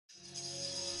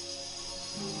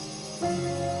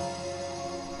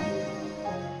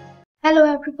Hello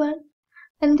everyone.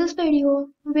 In this video,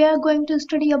 we are going to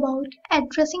study about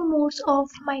addressing modes of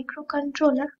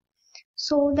microcontroller.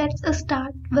 So let's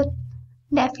start with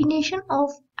definition of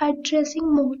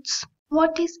addressing modes.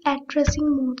 What is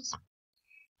addressing modes?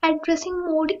 Addressing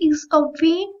mode is a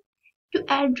way to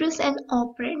address an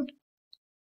operand.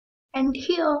 And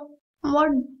here,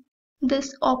 what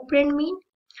this operand mean?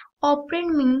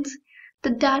 Operand means the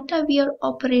data we are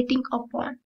operating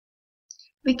upon.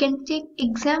 We can take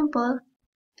example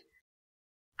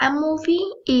MOV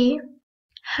A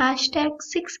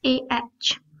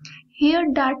 #6AH. Here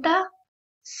data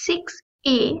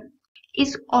 6A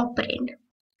is operand,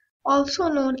 also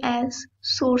known as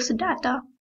source data.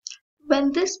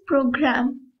 When this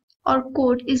program or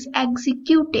code is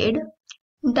executed,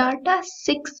 data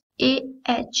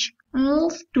 6AH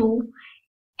moves to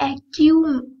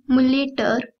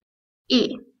accumulator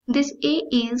A. This A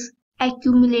is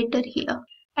accumulator here.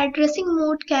 Addressing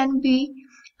mode can be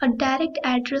a direct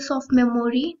address of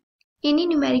memory, any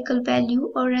numerical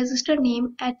value or register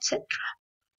name, etc.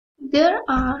 There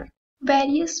are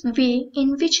various ways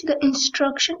in which the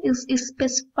instruction is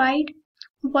specified.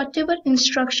 Whatever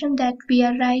instruction that we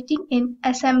are writing in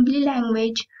assembly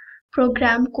language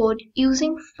program code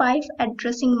using 5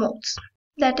 addressing modes.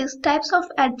 That is types of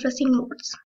addressing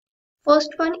modes.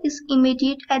 First one is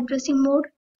immediate addressing mode.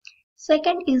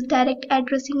 Second is direct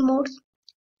addressing modes.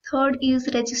 Third is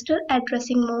register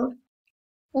addressing mode.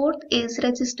 Fourth is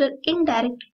register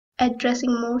indirect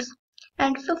addressing modes.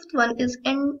 And fifth one is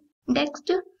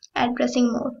indexed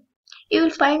addressing mode. You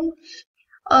will find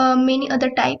many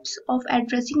other types of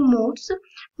addressing modes,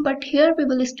 but here we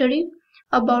will study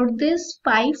about these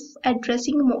 5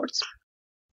 addressing modes.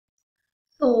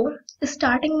 So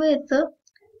starting with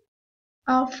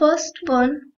our first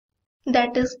one,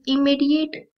 that is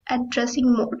immediate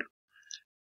addressing mode.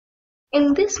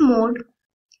 In this mode,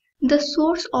 the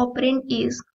source operand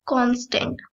is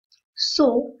constant.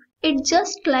 So it's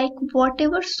just like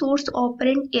whatever source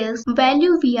operand is,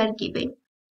 value we are giving.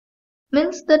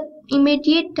 Means the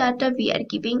immediate data we are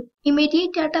giving.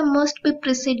 Immediate data must be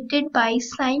preceded by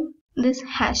sign this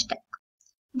hashtag.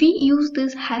 We use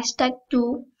this hashtag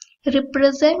to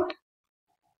represent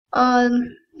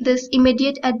this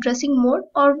immediate addressing mode,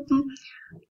 or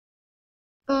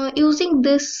using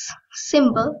this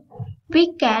symbol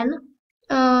we can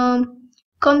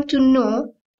come to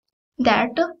know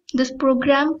that this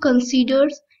program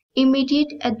considers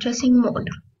immediate addressing mode.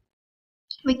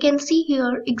 We can see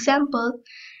here example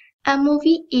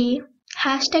MOV A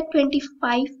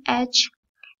 #25H,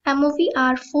 MOV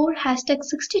R4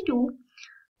 #62,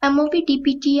 MOV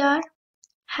DPTR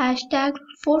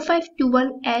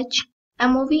 #4521H,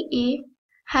 MOV A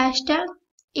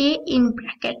 #A in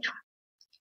bracket.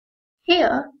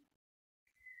 Here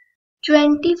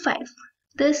 25.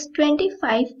 This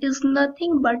 25 is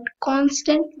nothing but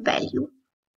constant value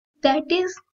that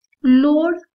is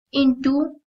load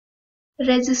into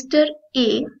register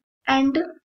A, and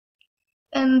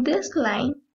in this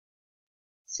line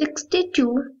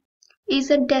 62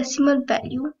 is a decimal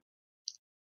value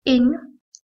in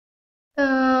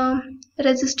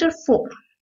register 4.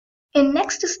 In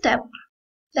next step,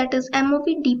 that is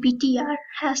MOV DPTR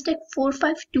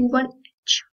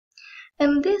 #4521H.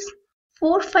 And this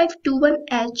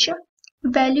 4521H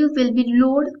value will be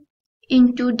loaded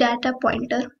into data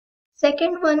pointer.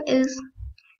 Second one is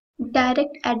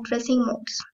direct addressing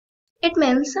modes. It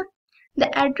means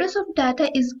the address of data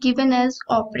is given as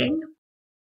operand.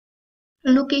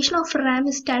 Location of RAM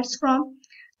starts from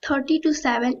 30 to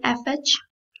 7 FH.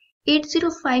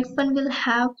 8051 will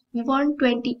have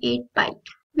 128 byte.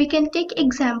 We can take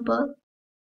example,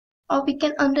 or we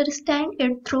can understand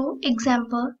it through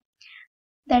example,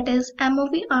 that is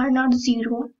MOV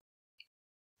R00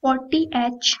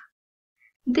 40H.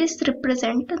 This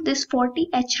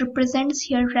 40H represents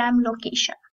here RAM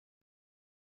location.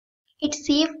 It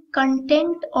saves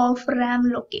content of RAM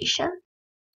location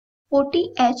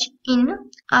 40H in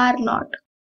R0.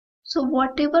 So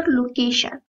whatever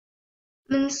location,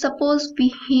 means suppose we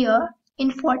here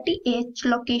in 40H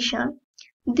location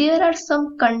there are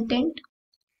some content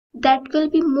that will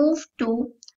be moved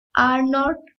to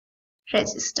R0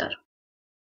 register.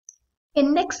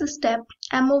 In next step,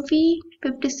 MOV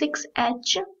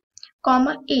 56H,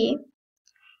 A.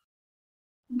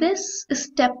 This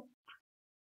step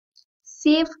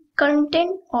save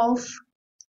content of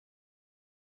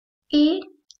A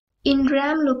in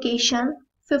RAM location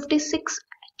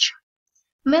 56H.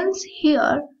 Means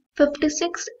here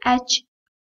 56H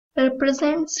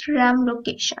represents RAM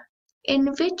location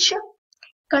in which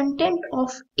content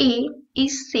of A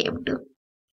is saved.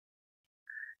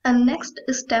 And next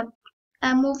step,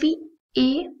 MOV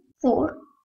A4.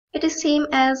 It is same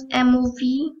as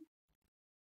MOV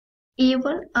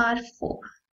A1R4.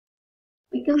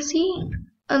 We can see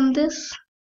on this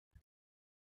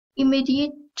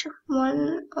immediate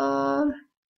one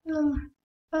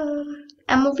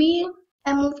MOV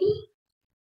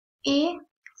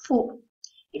A4.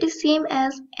 It is same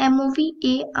as MOV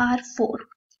AR4,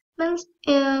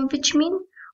 which means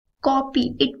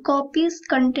copy. It copies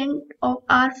content of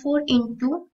R4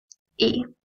 into A.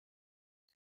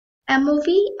 MOV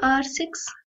R6,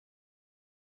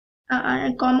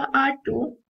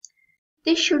 R2.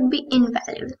 This should be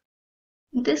invalid.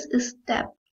 This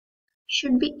step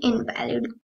should be invalid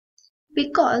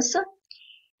because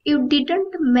you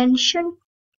didn't mention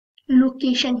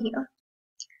location here.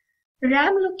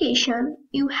 RAM location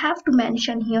you have to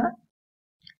mention here.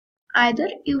 Either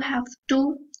you have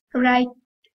to write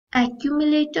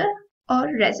accumulator or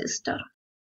register.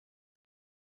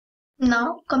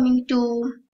 Now coming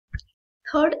to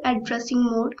third addressing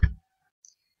mode,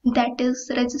 that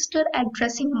is register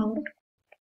addressing mode.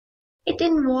 It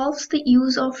involves the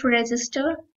use of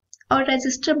register or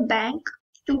register bank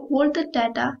to hold the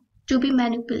data to be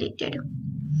manipulated.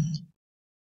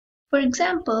 For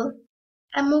example,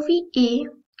 MOV A,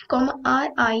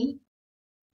 RI,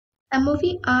 MOV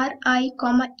RI,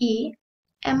 A,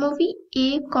 MOV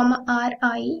A,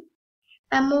 RI,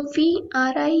 MOV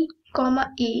RI,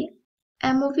 A,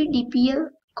 MOV DPL,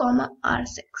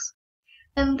 R6.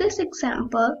 In this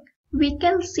example, we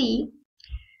can see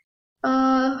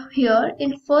here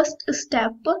in first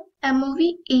step,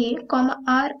 MOV A,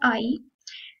 RI,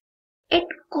 it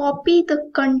copy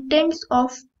the contents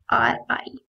of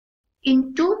RI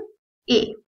into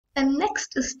A. And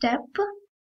next step,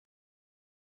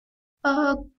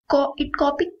 it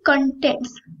copy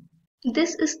contents.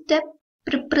 This step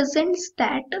represents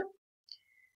that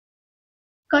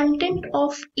content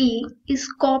of A is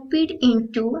copied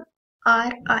into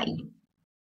RI.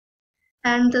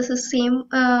 And this is same.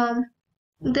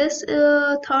 This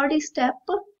third step,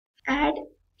 add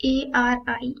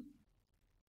ARI.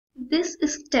 This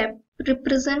step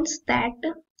represents that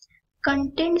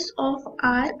contents of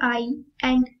RI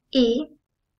and A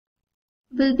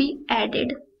will be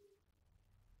added.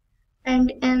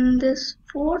 And in this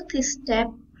fourth step,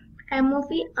 MOV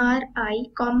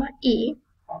RI, A,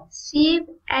 save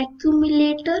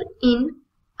accumulator in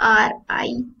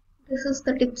RI. This is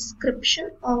the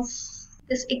description of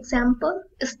this example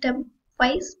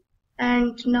stepwise.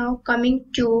 And now coming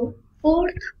to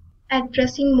fourth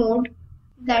addressing mode,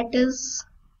 that is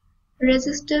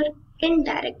register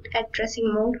indirect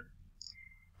addressing mode.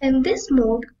 In this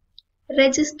mode,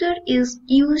 register is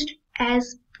used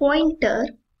as pointer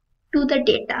to the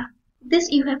data. This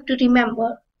you have to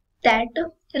remember, that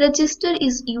register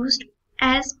is used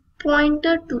as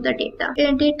pointer to the data.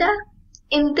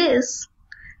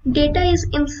 Data is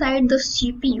inside the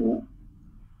CPU.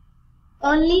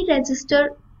 Only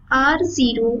register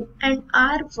R0 and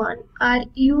R1 are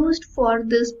used for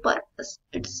this purpose.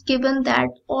 It's given that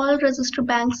all register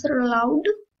banks are allowed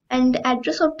and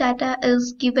address of data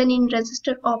is given in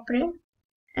register operand,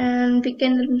 and we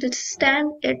can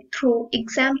understand it through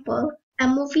example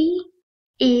MOV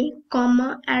A,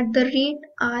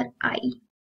 @RI.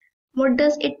 What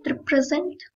does it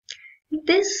represent?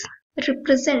 This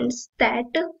represents that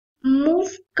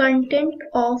move content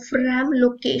of RAM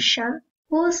location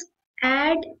whose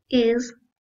add is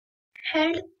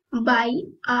held by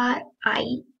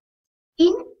RI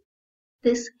in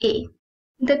this A.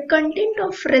 The content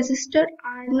of register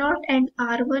R0 and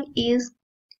R1 is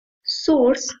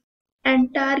source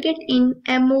and target in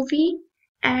MOV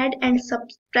add and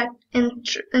subtract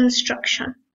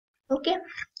instruction. Okay.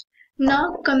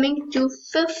 Now coming to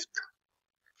fifth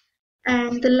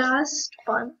and the last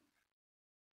one,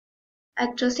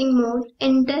 addressing mode,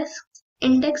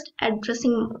 indexed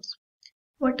addressing modes.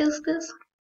 What is this?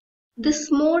 This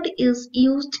mode is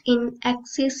used in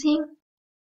accessing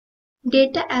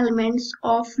data elements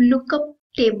of lookup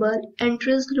table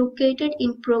entries located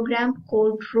in program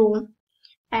code ROM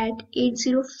at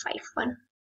 8051.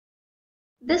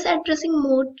 This addressing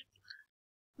mode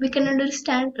we can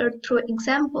understand it through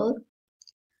example,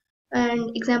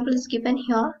 and example is given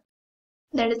here,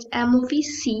 that is MOV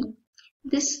C.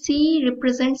 This C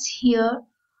represents here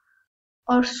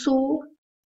or so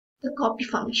the copy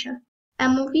function.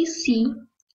 MOV C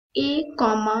A,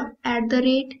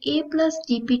 @A plus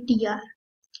dptr,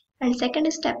 and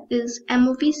second step is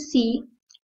MOV C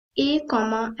A,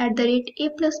 @A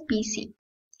plus pc.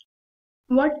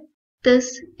 What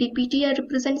this dptr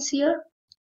represents here?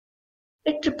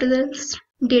 It represents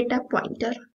data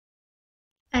pointer,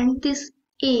 and this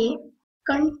A.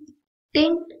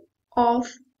 Content of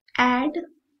add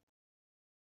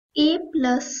A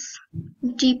plus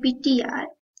GPTR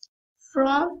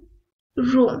from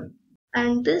row,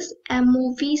 and this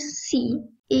MOVC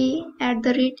A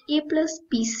plus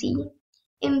PC.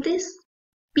 In this,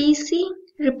 PC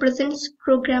represents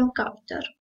program counter,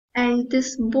 and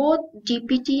this both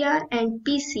GPTR and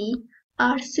PC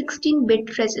are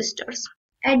 16-bit registers.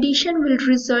 Addition will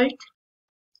result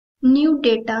new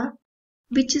data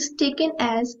which is taken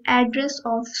as address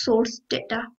of source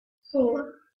data.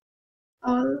 So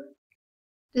all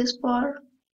this for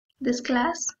this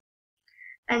class,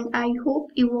 and I hope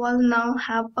you all now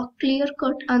have a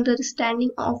clear-cut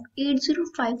understanding of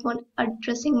 8051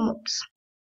 addressing modes.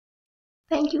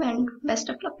 Thank you and best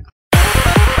of luck.